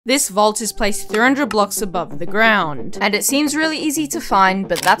This vault is placed 300 blocks above the ground, and it seems really easy to find,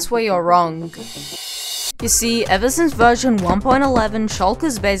 but that's where you're wrong. You see, ever since version 1.11,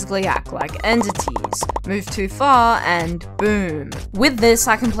 shulkers basically act like entities. Move too far, and boom. With this,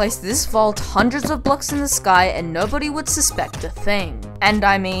 I can place this vault hundreds of blocks in the sky and nobody would suspect a thing. And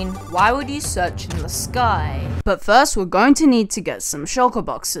I mean, why would you search in the sky? But first, we're going to need to get some shulker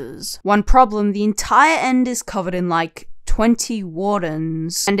boxes. One problem, the entire end is covered in like 20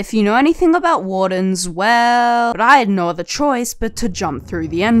 wardens. And if you know anything about wardens, well, but I had no other choice but to jump through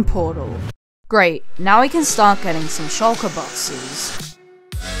the end portal. Great, now we can start getting some shulker boxes.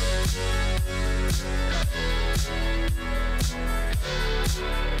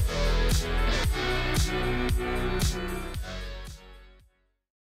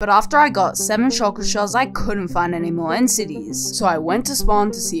 But after I got 7 shulker shells, I couldn't find any more end cities, so I went to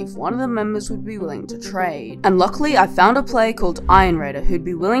spawn to see if one of the members would be willing to trade. And luckily, I found a player called Iron Raider who'd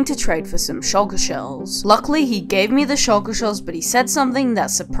be willing to trade for some shulker shells. Luckily, he gave me the shulker shells, but he said something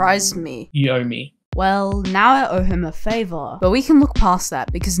that surprised me. You owe me. Well, now I owe him a favor, but we can look past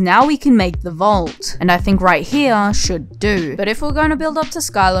that because now we can make the vault, and I think right here should do. But if we're going to build up to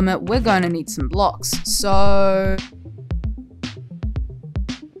sky limit, we're going to need some blocks, so...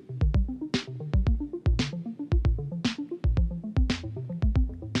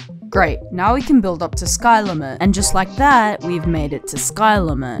 Great, now we can build up to sky limit, and just like that, we've made it to sky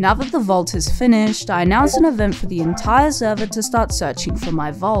limit. Now that the vault is finished, I announced an event for the entire server to start searching for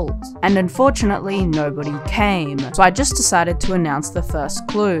my vault, and unfortunately, nobody came. So I just decided to announce the first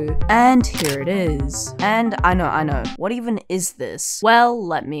clue, and here it is. And I know, what even is this? Well,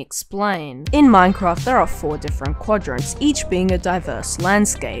 let me explain. In Minecraft, there are 4 different quadrants, each being a diverse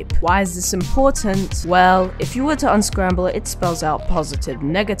landscape. Why is this important? Well, if you were to unscramble it, it spells out positive,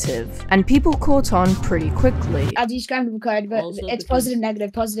 negative. And people caught on pretty quickly. I do scramble code, but it's positive,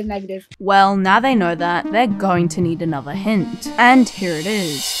 negative, positive, negative. Well, now they know that, they're going to need another hint. And here it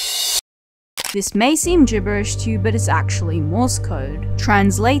is. This may seem gibberish to you, but it's actually Morse code.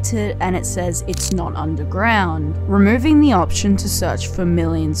 Translate it and it says it's not underground, removing the option to search for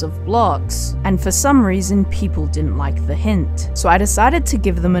millions of blocks. And for some reason, people didn't like the hint. So I decided to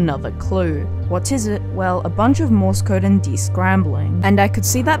give them another clue. What is it? Well, a bunch of Morse code and descrambling. And I could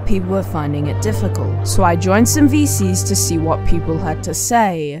see that people were finding it difficult. So I joined some VCs to see what people had to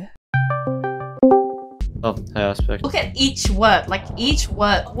say. Oh, high aspect. Look at each word, like each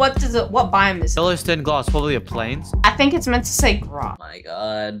word. What biome is it? Yellowstone glass, probably a plains. I think it's meant to say grass. Oh my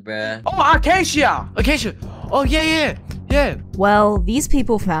god, bruh. Oh, acacia! Acacia! Oh, yeah. Well, these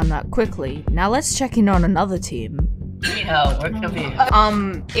people found that quickly. Now let's check in on another team. Yeah, where could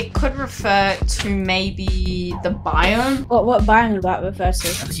be? It could refer to maybe the biome. What biome would that refer to?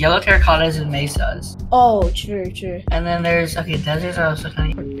 There's yellow terracottas and mesas. Oh, true. And then there's, okay, deserts are also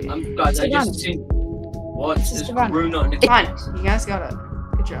kind of... Guys, I just seen... What's this Bruno? It's fine. You guys got it.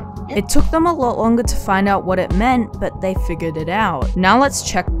 Good job. It took them a lot longer to find out what it meant, but they figured it out. Now let's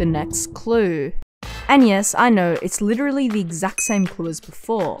check the next clue. And yes, I know, it's literally the exact same clue as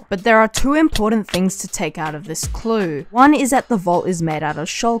before, but there are 2 important things to take out of this clue. One is that the vault is made out of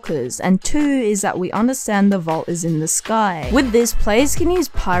shulkers, and 2 is that we understand the vault is in the sky. With this, players can use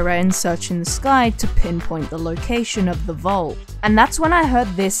Pyrite and search in the sky to pinpoint the location of the vault. And that's when I heard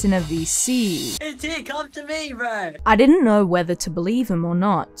this in a VC. Hey T, come to me, bro! I didn't know whether to believe him or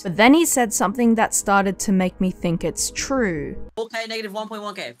not, but then he said something that started to make me think it's true. 4K negative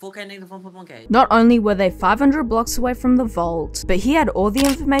 1.1K, 4K negative 1.1K. Not only were they 500 blocks away from the vault, but he had all the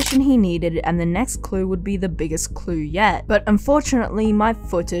information he needed and the next clue would be the biggest clue yet. But unfortunately, my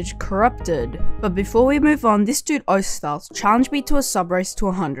footage corrupted. But before we move on, this dude Oathstyle challenged me to a sub race to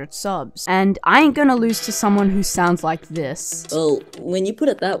 100 subs. And I ain't gonna lose to someone who sounds like this. Well, when you put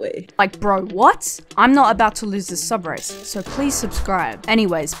it that way. Like, bro, what? I'm not about to lose this sub race, so please subscribe.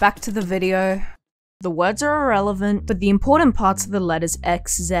 Anyways, back to the video. The words are irrelevant, but the important parts are the letters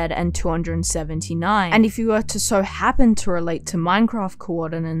X, Z, and 279. And if you were to so happen to relate to Minecraft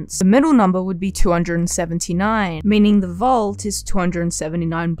coordinates, the middle number would be 279, meaning the vault is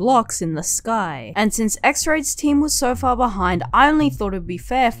 279 blocks in the sky. And since X-Raid's team was so far behind, I only thought it'd be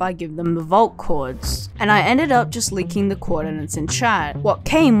fair if I give them the vault coords. And I ended up just leaking the coordinates in chat. What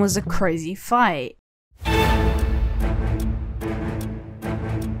came was a crazy fight.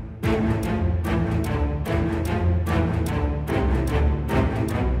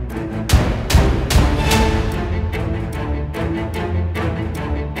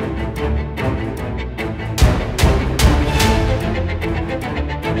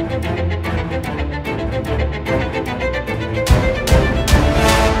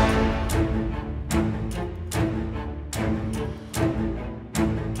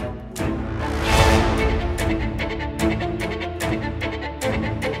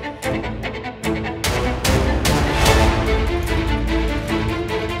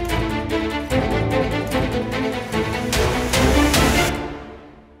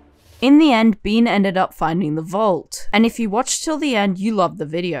 In the end, Bean ended up finding the vault. And if you watched till the end, you loved the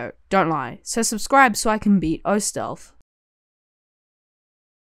video. Don't lie. So subscribe so I can beat O-Stealth.